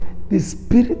The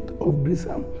spirit of grace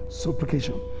and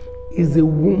supplication is the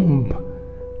womb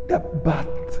that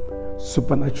birthed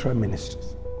supernatural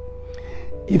ministries.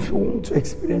 If you want to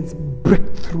experience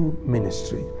breakthrough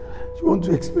ministry, you want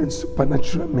to experience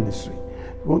supernatural ministry,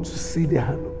 you want to see the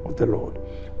hand of the Lord,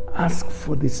 ask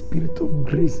for the spirit of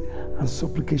grace and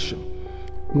supplication.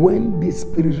 When the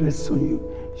spirit rests on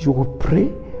you, you will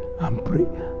pray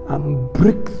and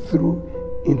break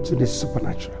through into the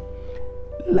supernatural.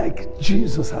 Like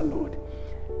Jesus our Lord,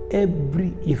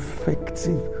 every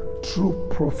effective true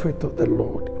prophet of the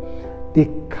Lord, they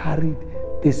carried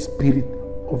the spirit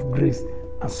of grace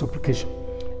and supplication.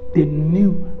 They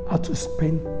knew how to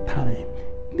spend time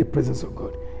in the presence of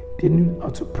God. They knew how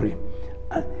to pray.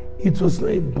 And it was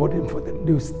not a burden for them.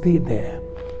 They would stay there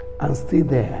and stay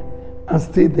there and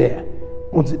stay there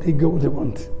until they get what they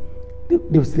want. They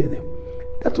would stay there.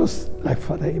 That was like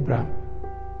Father Abraham.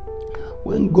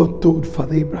 When God told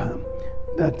Father Abraham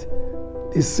that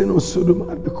the sin of Sodom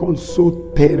had become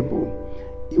so terrible,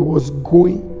 he was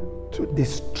going to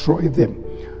destroy them.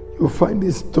 You'll find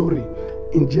this story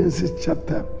in Genesis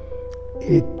chapter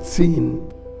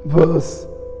 18, verse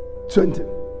 20.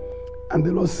 And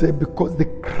the Lord said, because the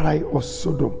cry of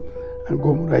Sodom and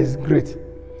Gomorrah is great,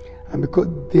 and because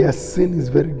their sin is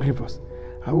very grievous,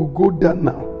 I will go down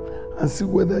now and see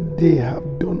whether they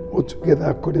have done altogether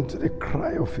according to the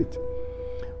cry of it,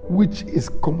 which is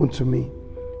common to me.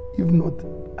 If not,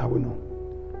 I will know.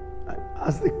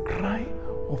 As the cry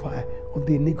of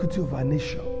the iniquity of our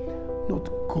nation not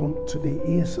come to the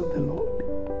ears of the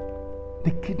Lord,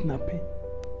 the kidnapping,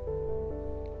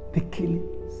 the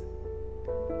killings,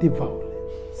 the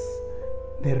violence,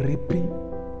 the raping,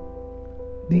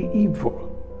 the evil,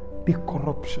 the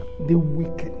corruption, the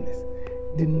wickedness,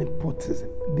 the nepotism,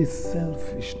 the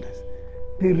selfishness,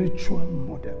 the ritual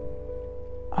murder.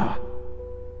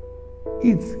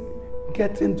 It's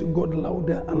getting to God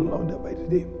louder and louder by the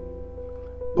day.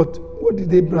 But what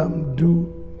did Abraham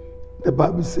do? The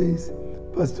Bible says,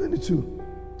 verse 22,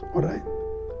 all right,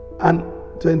 and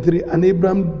 23, and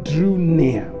Abraham drew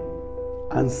near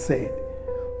and said,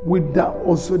 wilt thou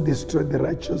also destroy the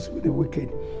righteous with the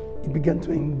wicked? He began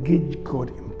to engage God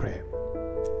in prayer.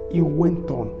 He went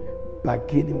on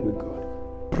bargaining with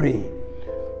God, praying.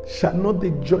 Shall not the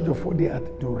judge of all the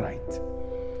earth do right?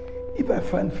 If I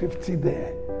find 50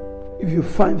 there, if you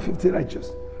find 50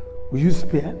 righteous, will you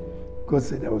spare? God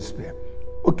said, I will spare.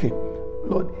 Okay,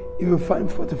 Lord, if you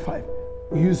find 45,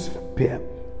 will you spare?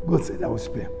 God said, I will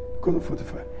spare. Because of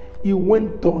 45. He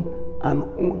went on and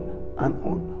on and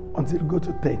on until he got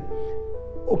to 10.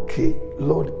 Okay,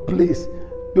 Lord, please,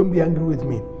 don't be angry with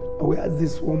me. I will ask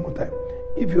this one more time.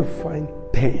 If you find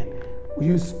 10, will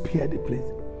you spare the place?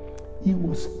 He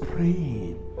was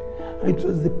praying. And it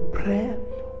was the prayer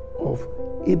of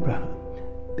Abraham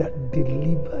that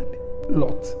delivered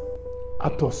Lot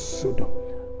out of Sodom.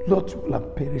 Lot will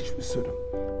have perished with Sodom.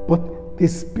 But the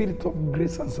spirit of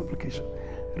grace and supplication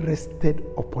rested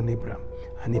upon Abraham.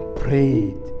 And he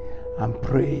prayed and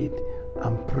prayed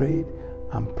and prayed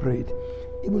and prayed.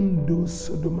 Even though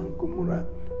Sodom and Gomorrah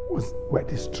were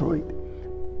destroyed,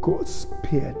 God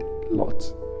spared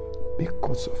Lot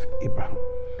because of Abraham.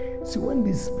 See, when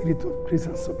the spirit of grace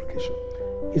and supplication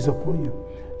is upon you,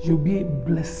 you'll be a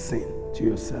blessing to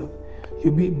yourself.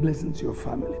 You'll be a blessing to your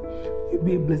family. You'll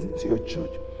be a blessing to your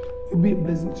church. You'll be a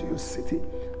blessing to your city.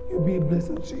 You'll be a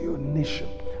blessing to your nation.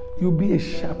 You'll be a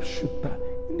sharpshooter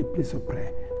in the place of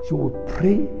prayer. You will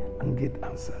pray and get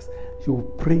answers. You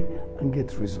will pray and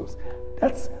get results.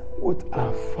 That's what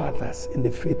our fathers in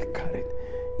the faith carried.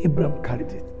 Abraham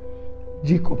carried it.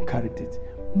 Jacob carried it.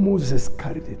 Moses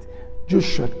carried it.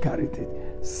 Joshua carried it.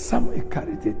 Samuel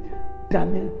carried it.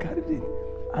 Daniel carried it.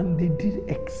 And they did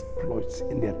exploits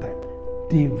in their time.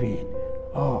 David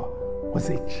was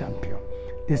a champion.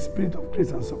 The spirit of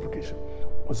grace and supplication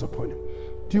was upon him.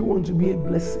 Do you want to be a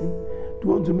blessing? Do you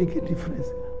want to make a difference?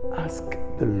 Ask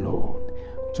the Lord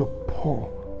to pour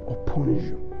upon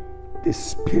you the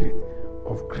spirit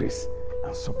of grace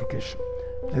and supplication.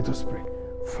 Let us pray.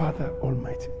 Father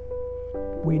Almighty,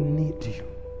 we need you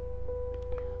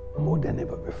more than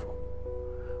ever before.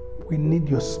 We need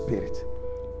your spirit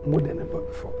more than ever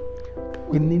before.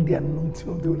 We need the anointing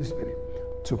of the Holy Spirit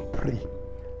to pray,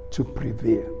 to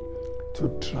prevail, to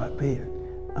travail,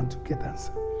 and to get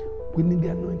answer. We need the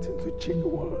anointing to change the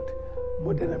world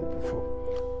more than ever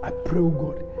before. I pray, oh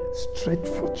God, stretch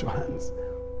forth your hands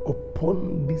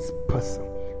upon this person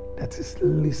that is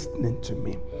listening to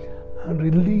me and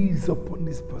release upon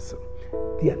this person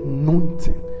the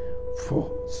anointing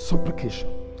for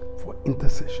supplication, for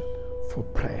intercession, for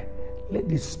prayer. Let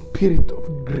the spirit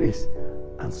of grace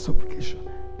and supplication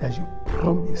that you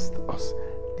promised us,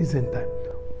 decent time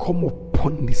come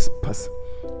upon this person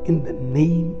in the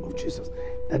name of Jesus,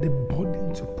 that the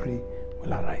burden to pray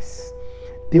will arise.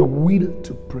 The will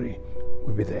to pray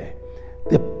will be there.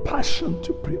 The passion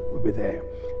to pray will be there.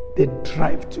 The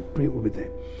drive to pray will be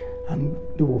there. And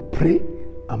they will pray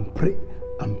and pray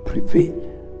and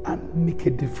prevail and make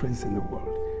a difference in the world.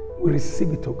 We receive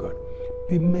it, oh God.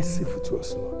 Be merciful to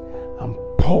us, Lord, and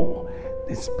pour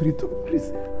the spirit of grace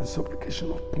and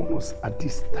supplication upon us at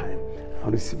this time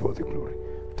and receive all the glory.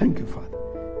 Thank you, Father.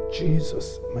 In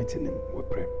Jesus' mighty name we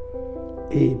pray.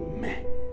 Amen.